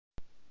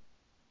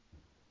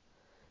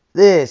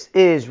This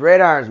is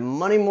Radar's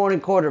Monday Morning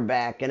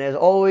Quarterback, and as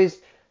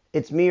always,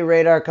 it's me,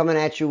 Radar, coming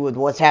at you with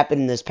what's happened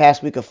in this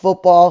past week of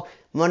football.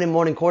 Monday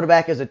Morning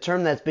Quarterback is a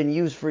term that's been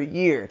used for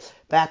years,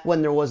 back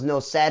when there was no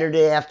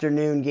Saturday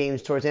afternoon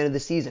games towards the end of the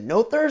season,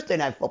 no Thursday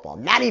night football,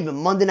 not even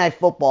Monday night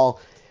football,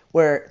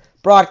 where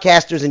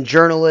broadcasters and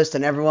journalists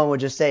and everyone would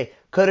just say,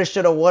 coulda,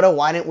 shoulda, woulda,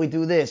 why didn't we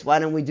do this, why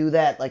didn't we do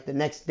that, like the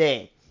next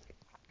day.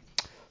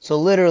 So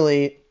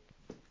literally,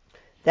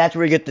 that's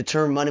where you get the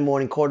term Monday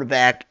morning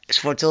quarterback.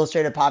 Sports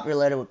Illustrated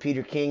populated with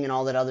Peter King and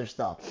all that other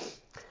stuff.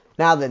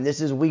 Now then,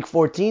 this is week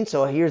 14,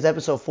 so here's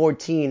episode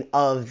 14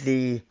 of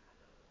the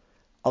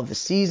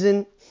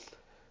season.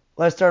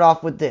 Let's start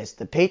off with this.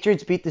 The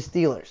Patriots beat the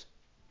Steelers.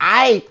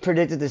 I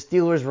predicted the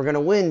Steelers were going to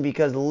win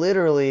because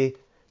literally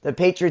the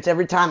Patriots,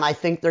 every time I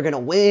think they're going to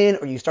win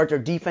or you start their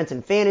defense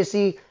in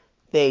fantasy,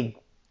 they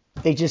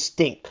they just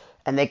stink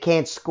and they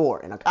can't score.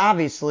 And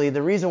obviously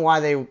the reason why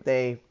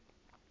they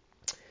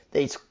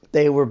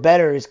they were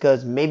better is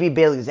because maybe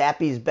Bailey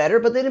Zappi is better,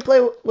 but they didn't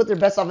play with their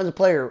best offensive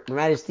player,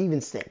 Ramadi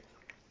Stevenson.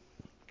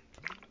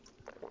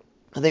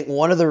 I think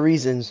one of the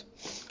reasons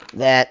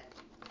that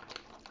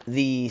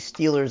the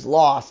Steelers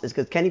lost is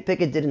because Kenny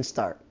Pickett didn't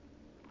start.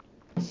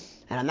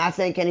 And I'm not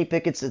saying Kenny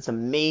Pickett's this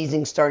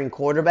amazing starting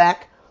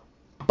quarterback,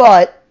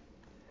 but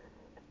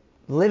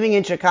living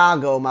in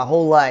Chicago my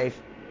whole life,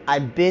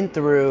 I've been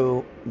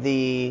through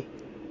the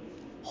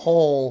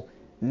whole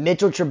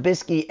Mitchell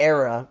Trubisky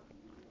era.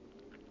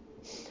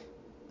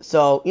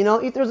 So,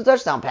 he throws a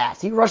touchdown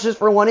pass. He rushes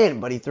for one in,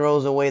 but he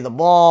throws away the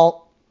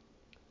ball.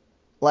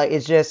 Like,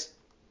 it's just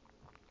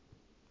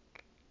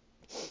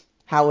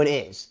how it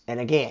is. And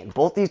again,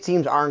 both these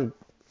teams aren't,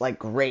 like,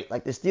 great.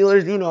 Like, the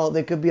Steelers,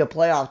 they could be a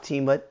playoff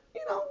team, but,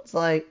 it's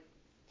like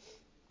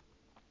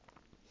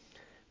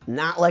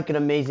not like an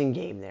amazing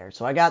game there.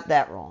 So I got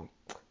that wrong.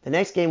 The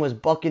next game was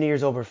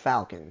Buccaneers over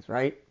Falcons,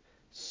 right?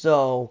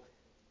 So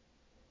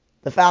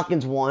the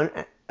Falcons won.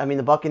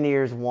 The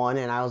Buccaneers won,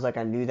 and I was like,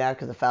 I knew that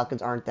because the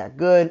Falcons aren't that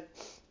good.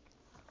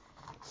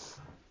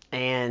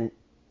 And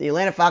the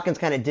Atlanta Falcons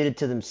kind of did it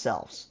to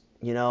themselves.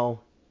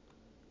 Desmond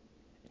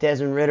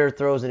Ridder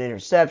throws an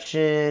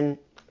interception.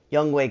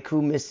 Younghoe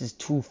Koo misses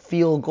 2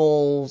 field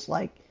goals.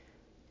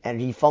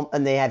 And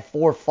they had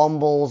 4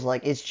 fumbles.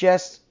 Like, it's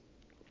just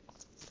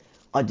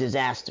a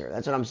disaster.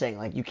 That's what I'm saying.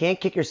 Like, you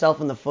can't kick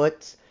yourself in the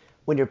foot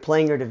when you're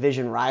playing your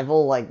division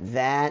rival. Like,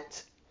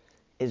 that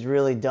is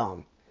really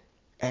dumb.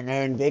 And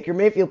then Baker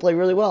Mayfield played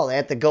really well. They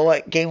had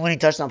the game-winning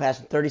touchdown pass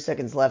with 30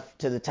 seconds left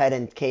to the tight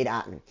end, Cade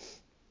Otton.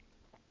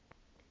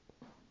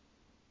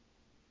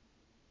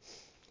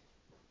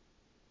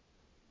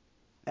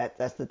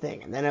 That's the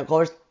thing. And then, of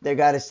course, they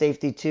got a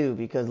safety, too,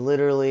 because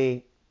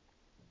literally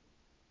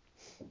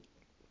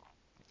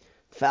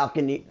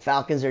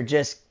Falcons are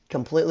just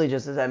completely,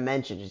 just as I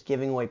mentioned, just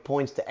giving away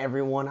points to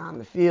everyone on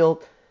the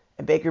field.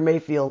 And Baker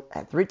Mayfield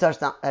had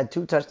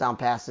 2 touchdown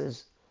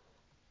passes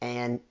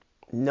and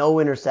no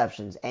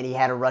interceptions, and he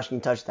had a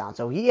rushing touchdown.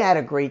 So he had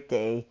a great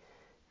day.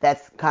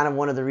 That's kind of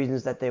one of the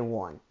reasons that they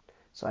won.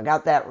 So I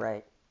got that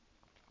right.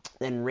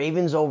 Then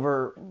Ravens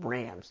over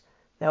Rams.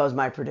 That was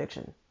my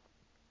prediction.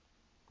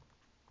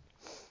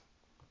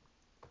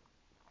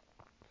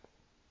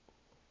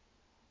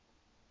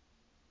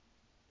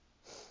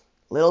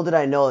 Little did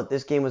I know that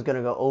this game was going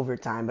to go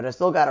overtime, but I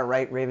still got it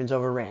right, Ravens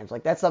over Rams.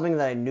 Like, that's something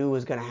that I knew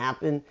was going to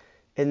happen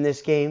in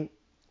this game,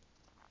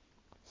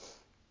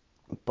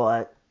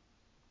 but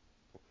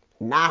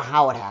not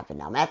how it happened.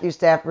 Now, Matthew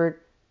Stafford,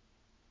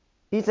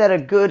 he's had a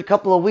good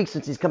couple of weeks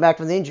since he's come back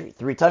from the injury.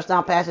 3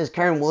 touchdown passes.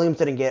 Karen Williams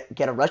didn't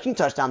get a rushing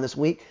touchdown this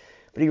week,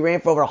 but he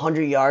ran for over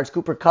 100 yards.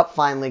 Cooper Kupp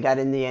finally got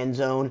in the end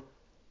zone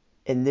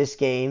in this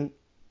game.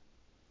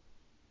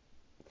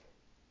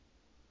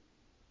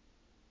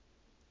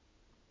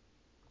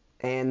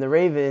 And the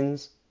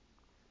Ravens,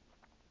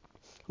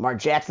 Mark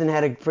Jackson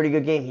had a pretty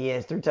good game. He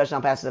has 3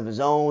 touchdown passes of his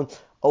own.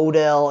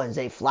 Odell and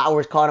Zay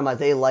Flowers caught him.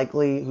 Isaiah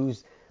Likely,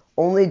 who's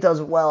only does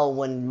well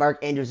when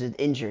Mark Andrews is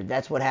injured.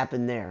 That's what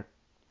happened there.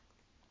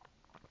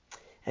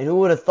 And who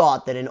would have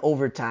thought that in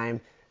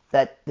overtime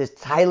that this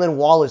Tylan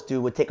Wallace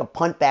dude would take a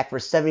punt back for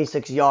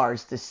 76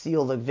 yards to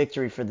seal the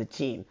victory for the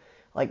team.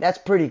 Like, that's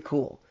pretty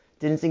cool.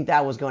 Didn't think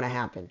that was going to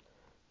happen.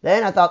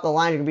 Then I thought the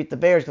Lions would beat the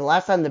Bears. The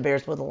last time the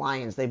Bears played the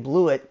Lions, they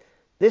blew it.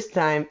 This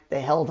time,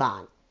 they held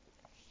on.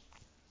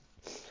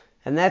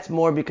 And that's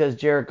more because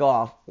Jared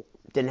Goff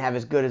didn't have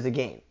as good as a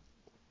game.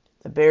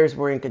 The Bears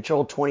were in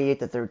control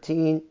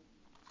 28-13.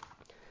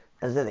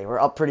 As they were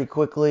up pretty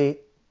quickly.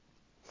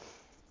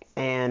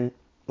 And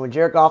when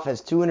Jared Goff has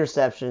 2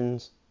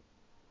 interceptions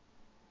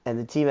and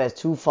the team has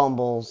 2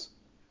 fumbles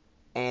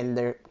and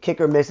their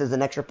kicker misses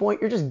an extra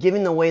point, you're just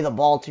giving away the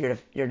ball to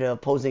your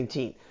opposing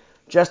team.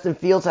 Justin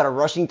Fields had a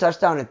rushing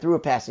touchdown and threw a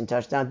passing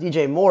touchdown.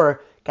 DJ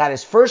Moore got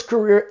his first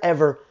career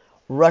ever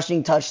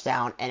rushing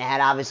touchdown and had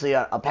obviously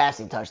a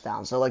passing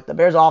touchdown. So like the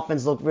Bears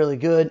offense looked really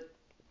good.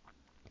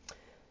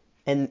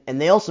 And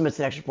they also missed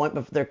an extra point,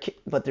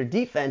 but their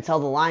defense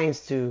held the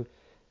Lions to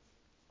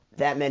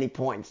that many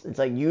points. It's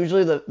like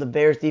usually the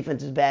Bears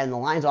defense is bad and the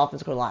Lions offense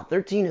scored a lot.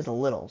 13 is a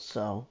little,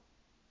 so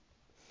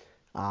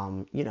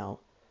You know,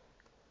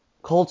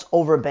 Colts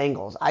over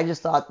Bengals. I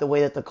just thought the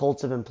way that the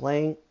Colts have been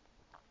playing,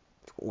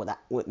 with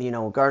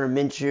Gardner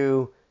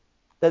Minshew,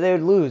 that they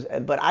would lose.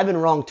 But I've been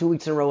wrong 2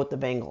 weeks in a row with the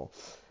Bengals.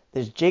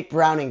 This Jake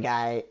Browning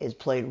guy has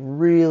played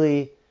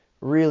really,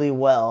 really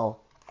well,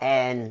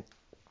 and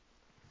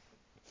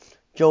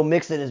Joe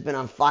Mixon has been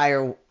on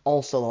fire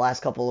also the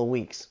last couple of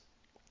weeks.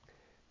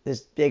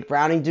 This Jake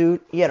Browning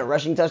dude, he had a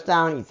rushing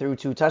touchdown. He threw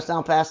 2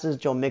 touchdown passes.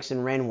 Joe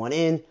Mixon ran one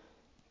in.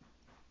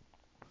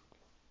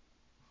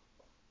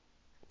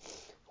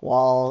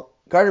 While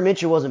Gardner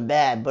Minshew wasn't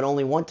bad, but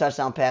only 1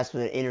 touchdown pass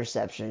with an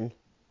interception.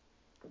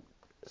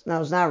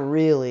 Now, it's not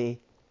really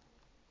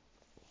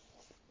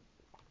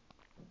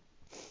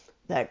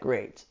that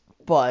great.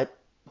 But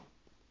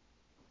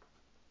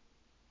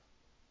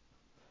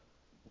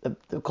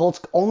the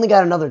Colts only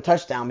got another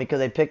touchdown because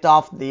they picked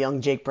off the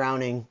young Jake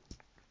Browning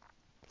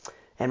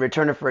and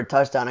returned it for a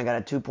touchdown and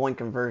got a 2-point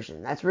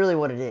conversion. That's really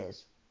what it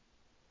is.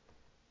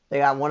 They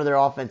got one of their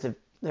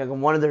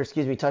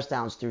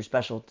touchdowns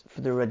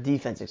through a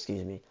defense.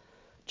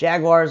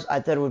 Jaguars, I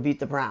thought would beat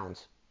the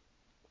Browns.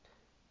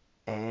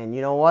 And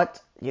you know what?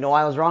 You know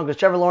why I was wrong? Because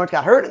Trevor Lawrence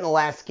got hurt in the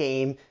last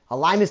game. A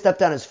lineman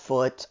stepped on his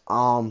foot.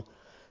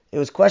 It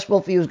was questionable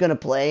if he was going to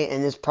play,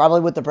 and it's probably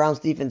with the Browns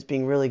defense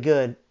being really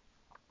good.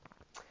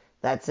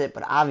 That's it.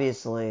 But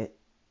obviously,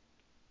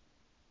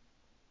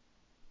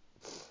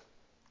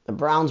 the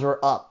Browns were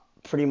up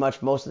pretty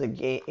much most of the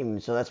game.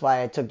 So that's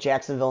why I took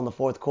Jacksonville in the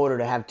fourth quarter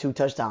to have 2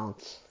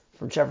 touchdowns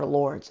from Trevor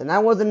Lawrence. And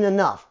that wasn't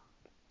enough,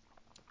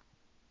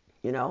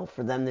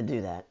 for them to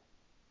do that.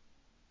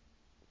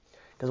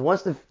 Because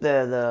once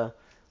the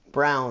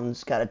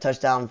Browns got a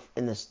touchdown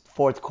in the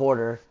fourth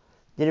quarter,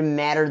 it didn't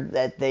matter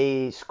that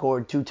they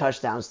scored 2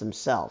 touchdowns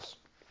themselves.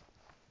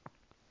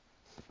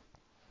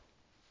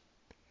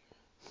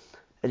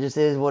 It just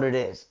is what it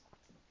is.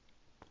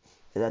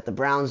 That the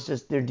Browns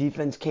their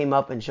defense came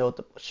up and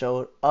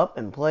showed up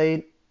and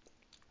played.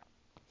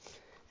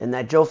 And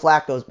that Joe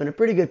Flacco's been a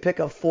pretty good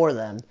pickup for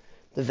them,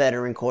 the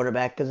veteran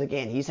quarterback, because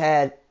again, he's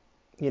had,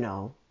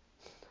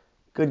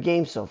 good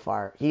games so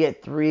far. He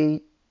had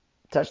 3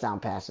 touchdown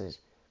passes.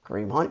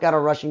 Kareem Hunt got a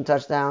rushing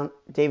touchdown.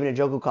 David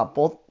Njoku caught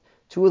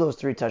 2 of those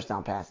 3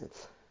 touchdown passes.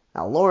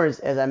 Now Lawrence,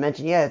 as I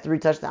mentioned, he had a 3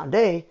 touchdown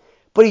day,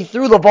 but he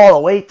threw the ball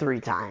away 3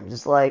 times.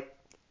 It's like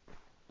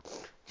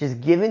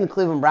just giving the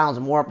Cleveland Browns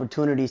more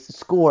opportunities to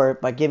score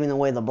by giving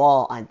away the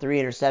ball on 3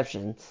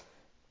 interceptions.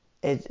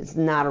 It's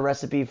not a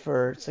recipe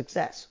for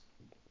success.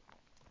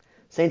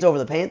 Saints over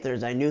the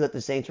Panthers, I knew that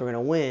the Saints were going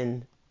to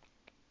win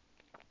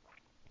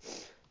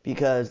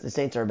because the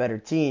Saints are a better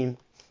team,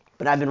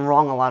 but I've been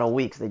wrong a lot of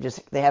weeks.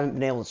 They haven't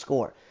been able to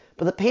score.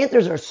 But the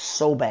Panthers are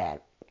so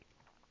bad.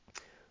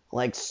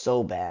 Like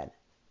so bad.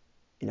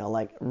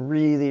 Like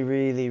really,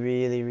 really,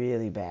 really,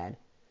 really bad.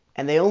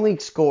 And they only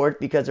scored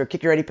because their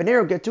kicker Eddie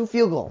Pinheiro got 2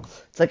 field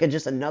goals. It's like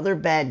just another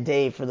bad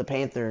day for the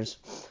Panthers,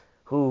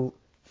 who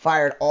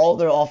fired all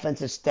their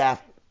offensive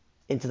staff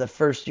into the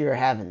first year of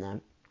having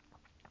them.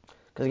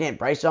 Because again,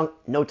 Bryce Young,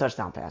 no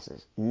touchdown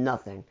passes.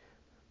 Nothing.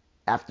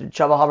 After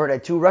Chuba Hubbard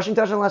had 2 rushing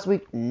touchdowns last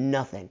week,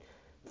 nothing.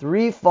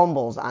 3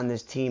 fumbles on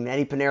this team.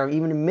 Eddie Pinheiro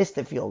even missed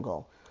a field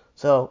goal.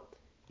 So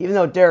even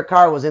though Derek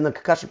Carr was in the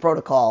concussion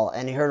protocol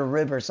and he hurt a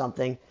rib or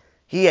something,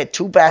 he had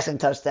 2 passing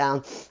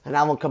touchdowns, and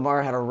Alvin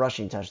Kamara had a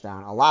rushing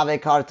touchdown. Olave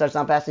caught a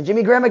touchdown pass, and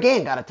Jimmy Graham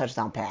again got a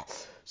touchdown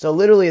pass. So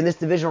literally in this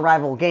divisional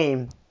rival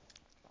game,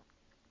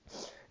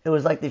 it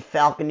was like the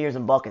Falconeers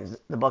and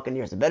the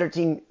Buccaneers. The better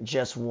team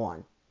just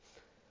won.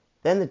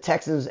 Then the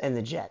Texans and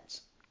the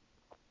Jets.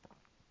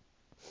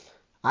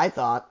 I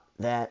thought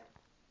that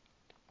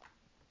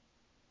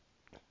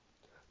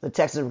the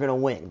Texans were going to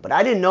win, but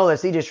I didn't know that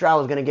C.J. Stroud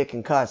was going to get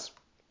concussed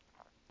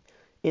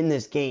in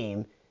this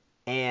game,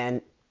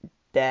 and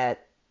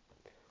that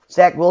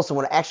Zach Wilson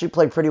would actually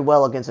play pretty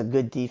well against a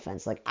good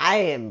defense.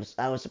 I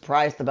was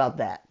surprised about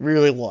that.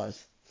 Really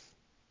was.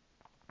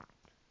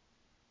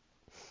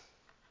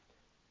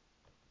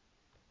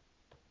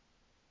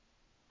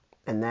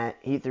 And that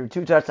he threw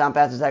 2 touchdown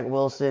passes. Zach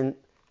Wilson,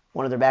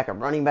 one of their backup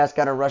running backs,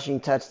 got a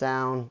rushing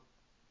touchdown.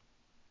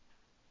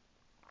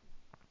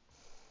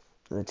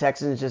 The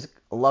Texans just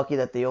lucky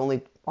that the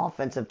only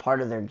offensive part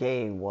of their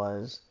game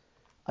was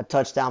a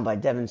touchdown by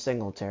Devin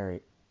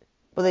Singletary.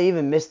 But they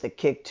even missed the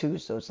kick too,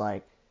 so it's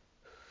like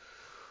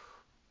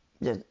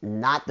just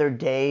not their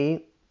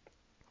day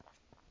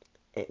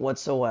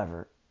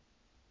whatsoever.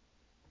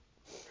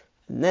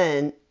 And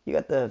then you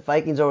got the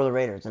Vikings over the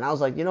Raiders. And I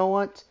was like, you know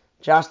what?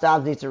 Josh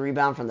Dobbs needs to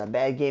rebound from the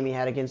bad game he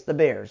had against the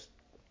Bears.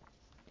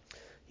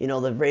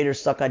 The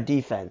Raiders suck on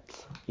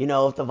defense.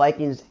 If the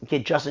Vikings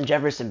get Justin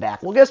Jefferson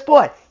back. Well, guess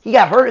what? He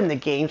got hurt in the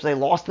game, so they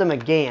lost them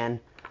again.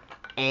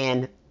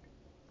 And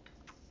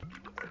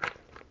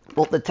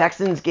both the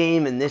Texans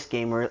game and this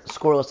game were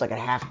scoreless at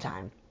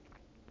halftime.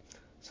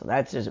 So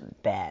that's just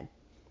bad.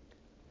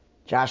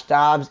 Josh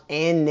Dobbs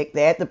and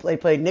they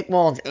played Nick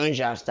Mullins and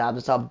Josh Dobbs.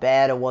 That's how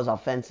bad it was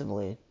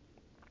offensively.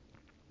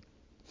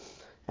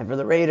 And for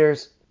the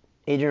Raiders,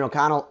 Adrian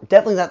O'Connell,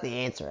 definitely not the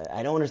answer.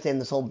 I don't understand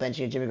this whole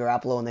benching of Jimmy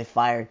Garoppolo when they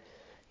fired,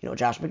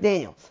 Josh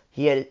McDaniels.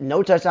 He had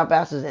no touchdown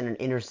passes and an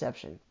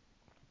interception.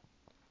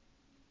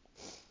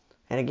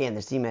 And again,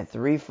 this team had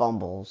 3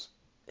 fumbles.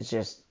 It's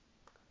just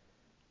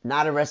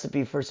not a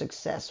recipe for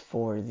success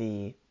for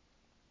the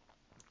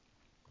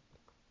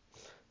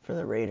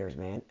Raiders,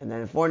 man. And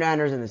then the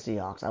 49ers and the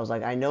Seahawks. I was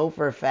like, I know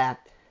for a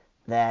fact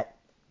that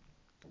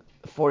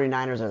the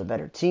 49ers are the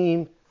better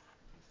team.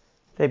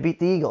 They beat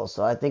the Eagles,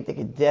 so I think they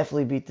could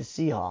definitely beat the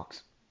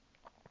Seahawks.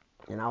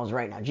 And I was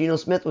right. Now, Geno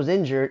Smith was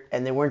injured,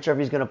 and they weren't sure if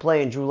he was going to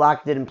play, and Drew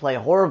Lock didn't play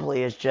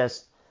horribly. It's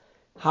just,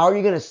 how are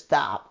you going to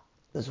stop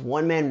this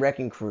one-man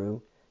wrecking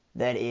crew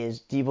that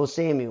is Deebo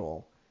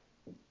Samuel?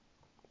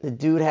 The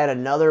dude had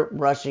another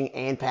rushing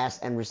and pass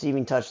and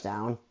receiving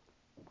touchdown.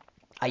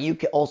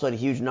 Ayuk also had a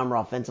huge number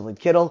offensively.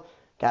 Kittle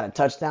got a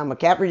touchdown.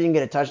 McCaffrey didn't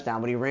get a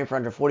touchdown, but he ran for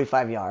under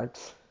 45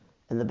 yards.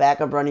 And the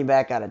backup running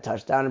back got a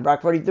touchdown. And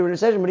Brock Purdy threw an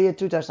interception, but he had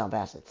 2 touchdown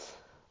passes.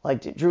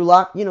 Like Drew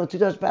Lock, 2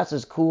 touchdown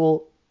passes is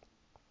cool.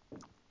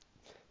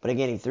 But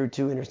again, he threw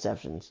 2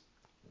 interceptions.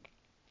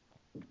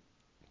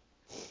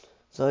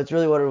 So that's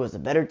really what it was. The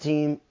better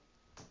team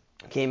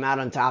came out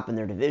on top in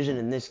their division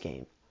in this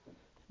game.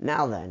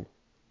 Now then,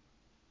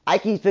 I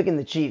keep picking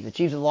the Chiefs. The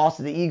Chiefs have lost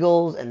to the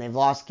Eagles, and they've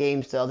lost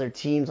games to other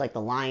teams like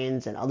the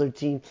Lions and other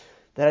teams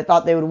that I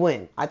thought they would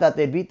win. I thought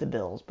they'd beat the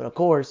Bills, but of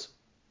course,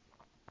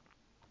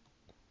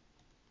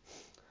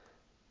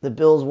 the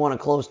Bills won a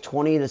close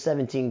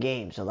 20-17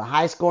 game. So the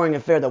high-scoring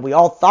affair that we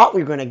all thought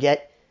we were going to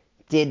get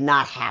did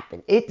not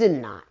happen. It did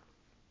not.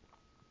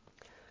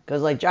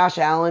 Because like Josh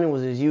Allen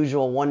was his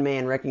usual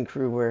one-man wrecking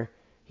crew where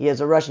he has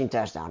a rushing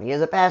touchdown. He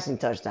has a passing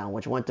touchdown,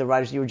 which went to wide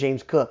receiver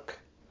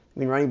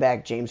running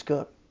back James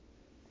Cook.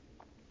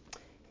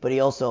 But he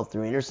also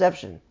threw an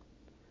interception.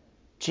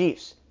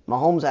 Chiefs.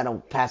 Mahomes had a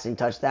passing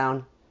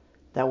touchdown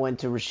that went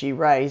to Rashee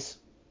Rice.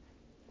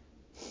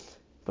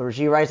 But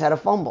Rashee Rice had a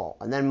fumble.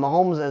 And then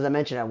Mahomes, as I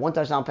mentioned, had 1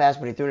 touchdown pass,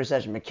 but he threw an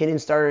interception.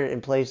 McKinnon started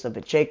in place of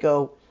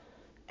Pacheco.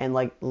 And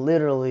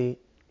literally,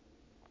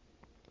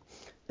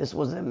 this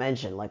was a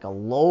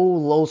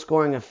low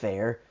scoring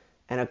affair.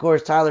 And of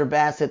course, Tyler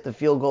Bass hit the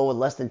field goal with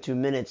less than 2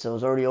 minutes, so it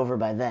was already over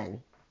by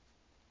then.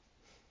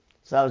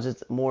 So that was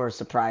just more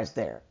surprise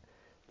there.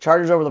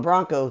 Chargers over the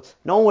Broncos.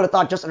 No one would have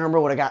thought Justin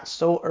Herbert would have got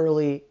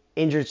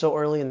injured so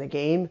early in the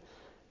game,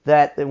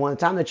 that when the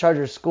time the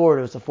Chargers scored,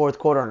 it was the 4th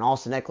quarter, an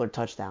Austin Eckler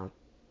touchdown.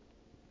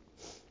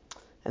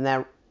 And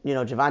that,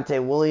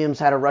 Javonte Williams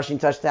had a rushing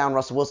touchdown.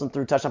 Russell Wilson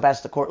threw touchdown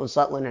passes to Cortland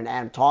Sutton and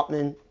Adam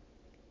Taughman.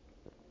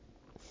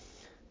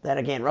 That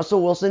again,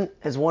 Russell Wilson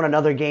has won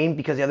another game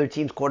because the other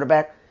team's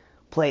quarterback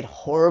played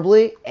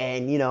horribly,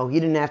 and, he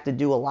didn't have to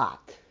do a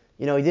lot.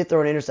 He did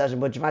throw an interception,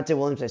 but Javonte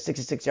Williams had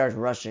 66 yards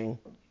rushing.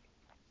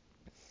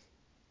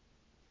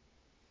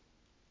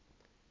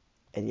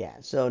 And yeah,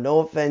 so no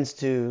offense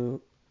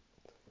to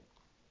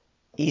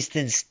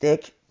Easton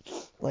Stick.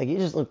 He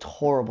just looked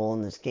horrible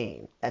in this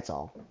game. That's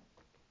all.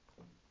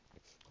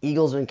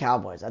 Eagles and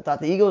Cowboys. I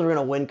thought the Eagles were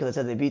going to win because I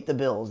said they beat the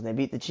Bills, and they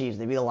beat the Chiefs.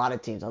 They beat a lot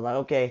of teams. I was like,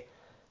 okay,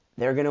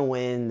 they're going to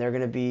win. They're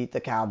going to beat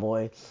the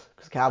Cowboys.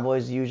 Because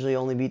Cowboys usually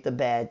only beat the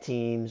bad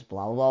teams,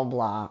 blah, blah,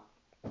 blah,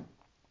 blah.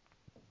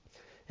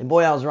 And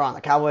boy, I was wrong.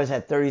 The Cowboys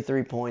had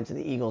 33 points, and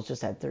the Eagles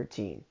just had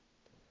 13.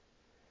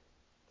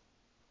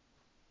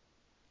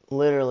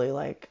 Literally,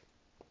 it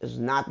was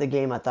not the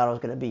game I thought it was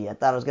going to be. I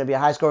thought it was going to be a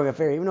high-scoring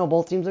affair, even though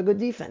both teams are good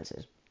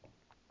defenses.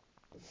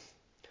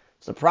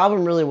 So the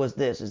problem really was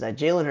this, is that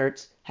Jalen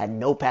Hurts had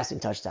no passing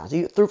touchdowns.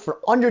 He threw for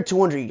under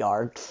 200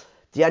 yards.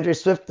 DeAndre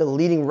Swift, the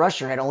leading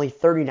rusher, had only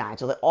 39.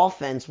 So the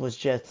offense was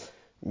just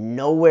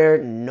nowhere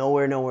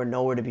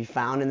to be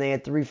found, and they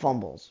had 3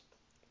 fumbles.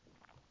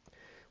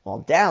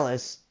 While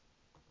Dallas,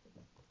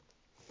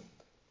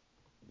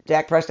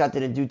 Dak Prescott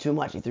didn't do too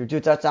much. He threw 2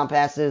 touchdown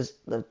passes.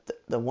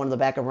 The one of the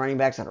backup running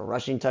backs had a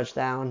rushing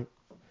touchdown.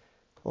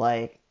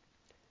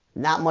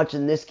 Not much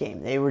in this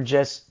game. They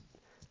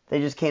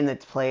just came to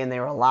play, and they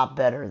were a lot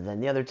better than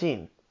the other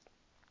team.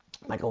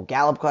 Michael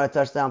Gallup caught a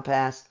touchdown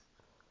pass.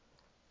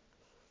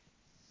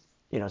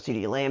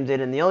 CeeDee Lamb did.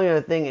 And the only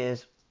other thing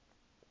is,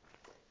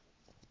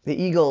 the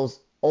Eagles'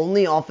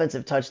 only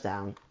offensive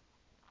touchdown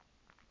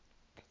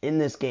in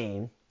this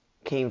game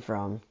came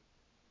from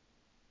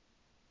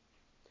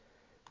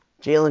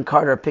Jalen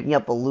Carter picking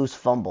up a loose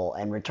fumble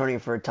and returning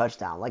for a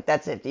touchdown.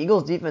 That's it. If the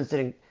Eagles' defense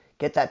didn't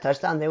get that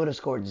touchdown, they would have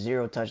scored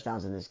 0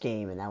 touchdowns in this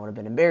game, and that would have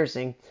been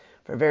embarrassing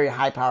for a very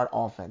high-powered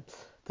offense.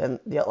 Then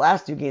the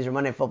last 2 games were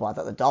Monday Night Football. I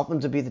thought the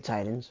Dolphins would beat the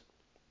Titans,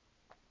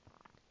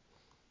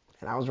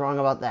 and I was wrong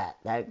about that.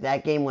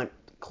 That game went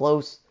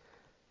close.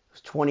 It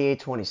was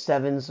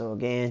 28-27, so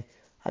again,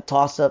 a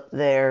toss-up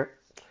there.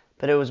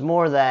 But it was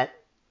more that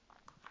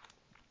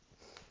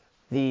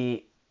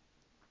the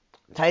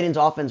Titans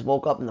offense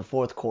woke up in the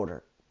 4th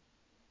quarter.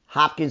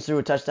 Hopkins threw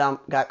a touchdown,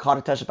 caught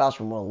a touchdown pass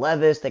from Will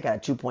Levis. They got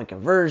a 2-point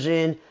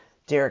conversion.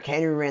 Derrick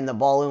Henry ran the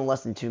ball in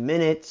less than 2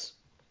 minutes.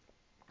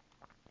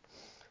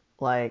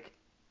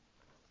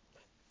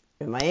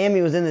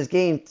 Miami was in this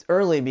game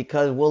early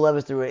because Will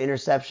Levis threw an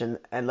interception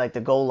at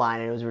the goal line,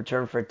 and it was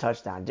returned for a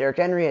touchdown. Derrick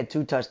Henry had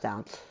 2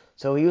 touchdowns,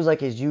 so he was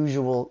his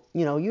usual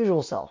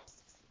self.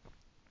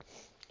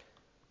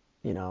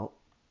 you know,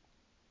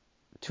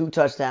 2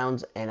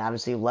 touchdowns, and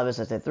obviously Levis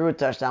says they threw a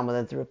touchdown, but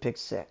then threw a pick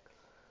six.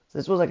 So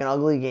this was like an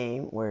ugly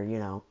game where,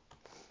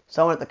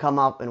 someone had to come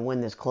up and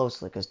win this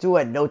closely because Tua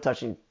had no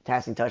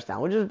passing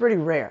touchdown, which is pretty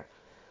rare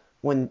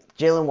when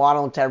Jalen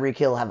Waddle and Tyreek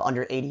Hill have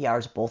under 80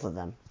 yards, both of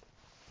them.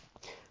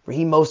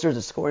 Raheem Mostert's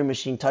a scoring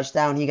machine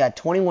touchdown. He got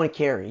 21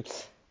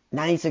 carries,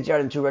 96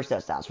 yards, and 2 rush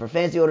touchdowns. For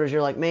fantasy owners,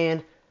 you're like,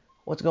 man,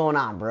 what's going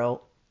on,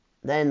 bro?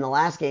 Then the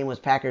last game was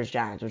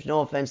Packers-Giants, which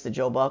no offense to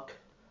Joe Buck.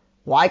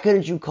 Why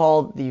couldn't you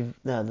call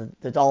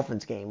the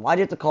Dolphins game? Why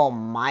did you have to call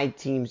my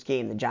team's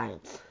game, the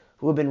Giants,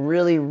 who have been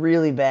really,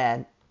 really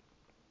bad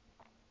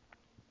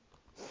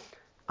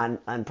on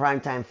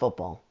primetime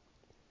football?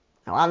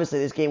 Now, obviously,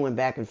 this game went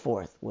back and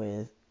forth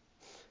with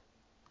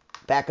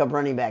backup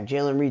running back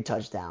Jalen Reed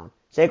touchdown.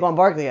 Saquon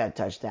Barkley had a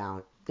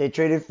touchdown. They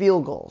traded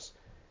field goals.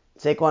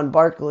 Saquon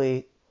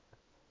Barkley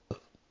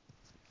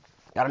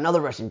got another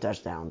rushing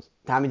touchdown.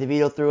 Tommy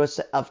DeVito threw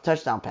a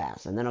touchdown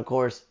pass. And then, of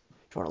course,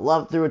 Jordan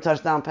Love threw a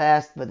touchdown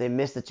pass, but they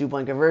missed the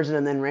 2-point conversion.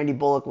 And then Randy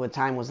Bullock, with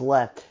time was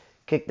left,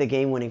 kicked the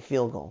game-winning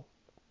field goal.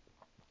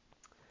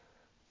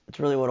 That's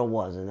really what it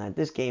was. And that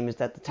this game is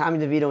that the Tommy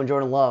DeVito and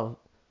Jordan Love,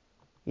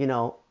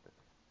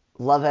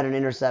 Love had an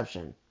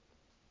interception.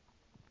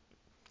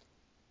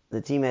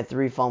 The team had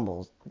 3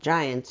 fumbles.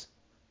 Giants,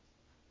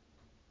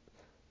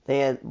 they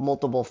had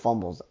multiple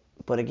fumbles.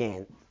 But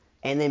again,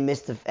 and they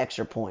missed the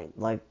extra point.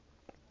 Like,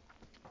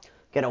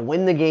 got to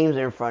win the games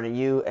that are in front of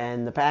you.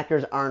 And the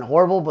Packers aren't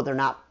horrible, but they're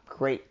not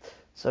great.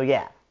 So,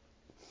 yeah.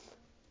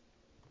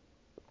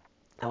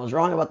 I was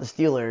wrong about the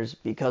Steelers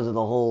because of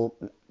the whole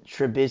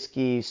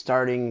Trubisky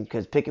starting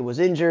because Pickett was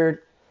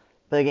injured.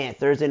 But again,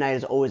 Thursday night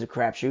is always a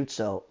crapshoot,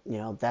 so,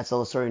 that's all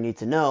the story you need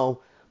to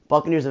know.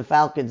 Buccaneers and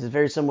Falcons is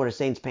very similar to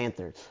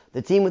Saints-Panthers.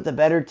 The team with the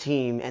better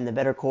team and the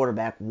better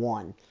quarterback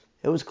won.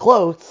 It was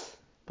close,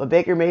 but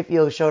Baker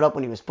Mayfield showed up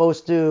when he was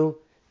supposed to,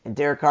 and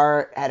Derek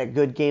Carr had a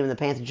good game, and the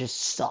Panthers just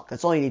suck.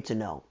 That's all you need to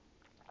know.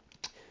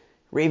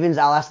 Ravens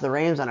outlasted the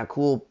Rams on a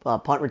cool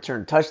punt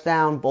return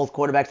touchdown. Both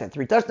quarterbacks had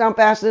 3 touchdown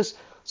passes,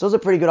 so it was a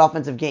pretty good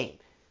offensive game.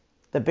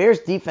 The Bears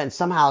defense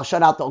somehow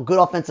shut out the good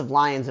offensive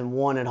Lions and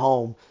won at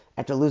home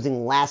after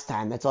losing last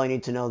time. That's all you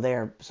need to know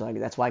there. So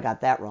that's why I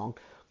got that wrong.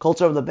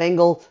 Colts over the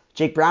Bengals.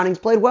 Jake Browning's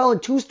played well in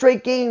 2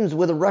 straight games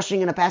with a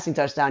rushing and a passing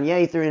touchdown. Yeah,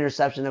 he threw an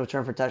interception that was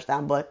turned for a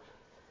touchdown, but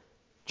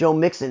Joe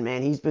Mixon,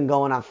 man, he's been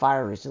going on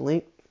fire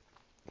recently.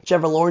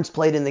 Trevor Lawrence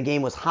played in the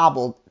game, was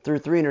hobbled, threw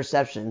 3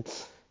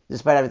 interceptions,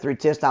 despite having 3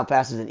 touchdown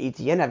passes and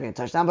ETN having a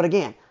touchdown. But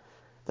again,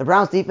 the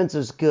Browns defense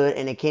was good,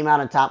 and it came out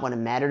on top when it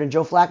mattered, and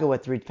Joe Flacco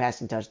had 3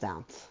 passing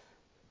touchdowns.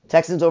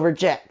 Texans over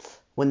Jets.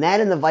 When that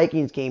and the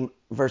Vikings game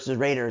versus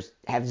Raiders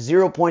have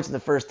 0 points in the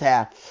first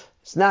half,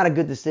 it's not a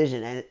good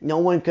decision. And no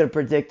one could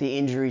predict the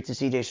injury to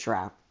CJ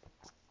Stroud.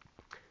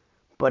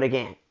 But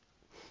again,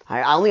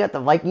 I only got the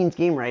Vikings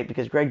game right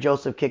because Greg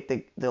Joseph kicked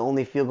the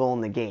only field goal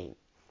in the game.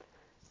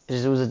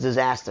 It was a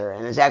disaster.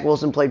 And Zach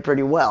Wilson played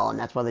pretty well, and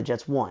that's why the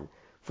Jets won.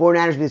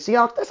 49ers beat the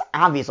Seahawks. That's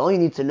obvious. All you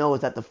need to know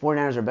is that the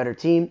 49ers are a better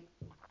team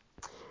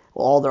with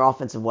all their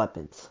offensive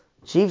weapons.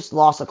 Chiefs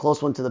lost a close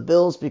one to the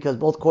Bills because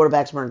both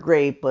quarterbacks weren't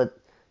great, but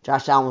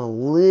Josh Allen was a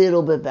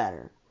little bit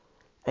better.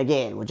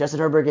 Again, when Justin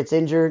Herbert gets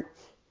injured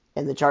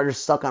and the Chargers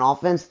suck on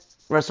offense,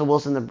 Russell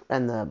Wilson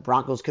and the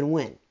Broncos can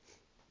win.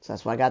 So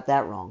that's why I got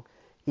that wrong.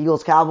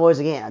 Eagles-Cowboys,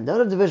 again,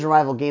 another division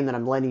rival game that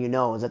I'm letting you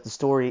know is that the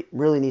story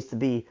really needs to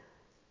be,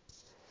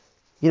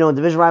 in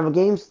division rival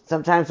games,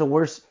 sometimes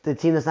the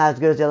team that's not as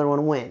good as the other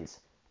one wins.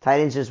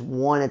 Titans just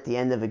won at the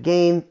end of a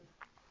game.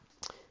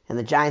 And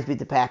the Giants beat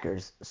the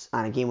Packers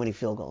on a game-winning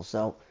field goal.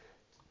 So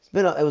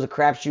it was a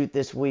crapshoot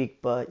this week,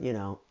 but,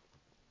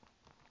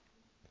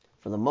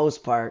 for the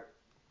most part,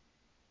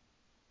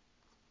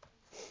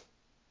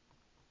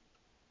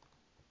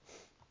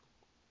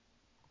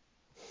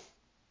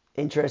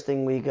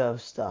 interesting week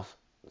of stuff.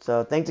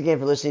 So thanks again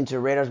for listening to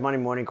Radar's Monday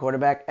Morning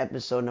Quarterback,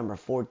 episode number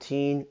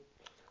 14.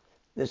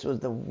 This was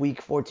the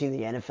week 14 of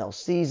the NFL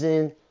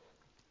season.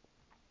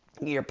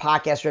 Get your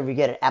podcast wherever you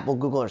get it, Apple,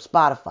 Google, or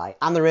Spotify.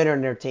 On the Radar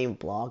Entertainment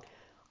blog.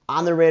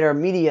 On the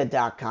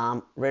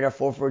RadarMedia.com.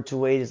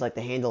 Radar4428 is like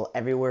the handle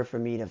everywhere for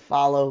me to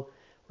follow.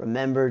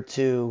 Remember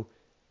to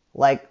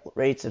like,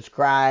 rate,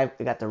 subscribe.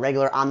 We got the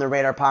regular On the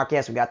Radar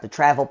podcast. We got the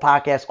travel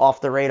podcast,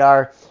 Off the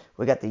Radar.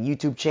 We got the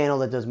YouTube channel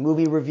that does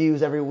movie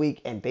reviews every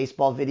week and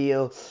baseball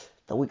video.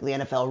 The weekly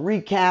NFL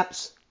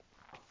recaps,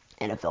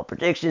 NFL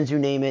predictions, you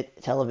name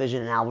it,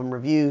 television and album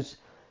reviews.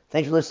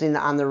 Thanks for listening to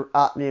On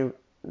the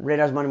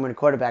Radar's Monday Morning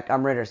Quarterback.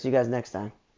 I'm Radar. See you guys next time.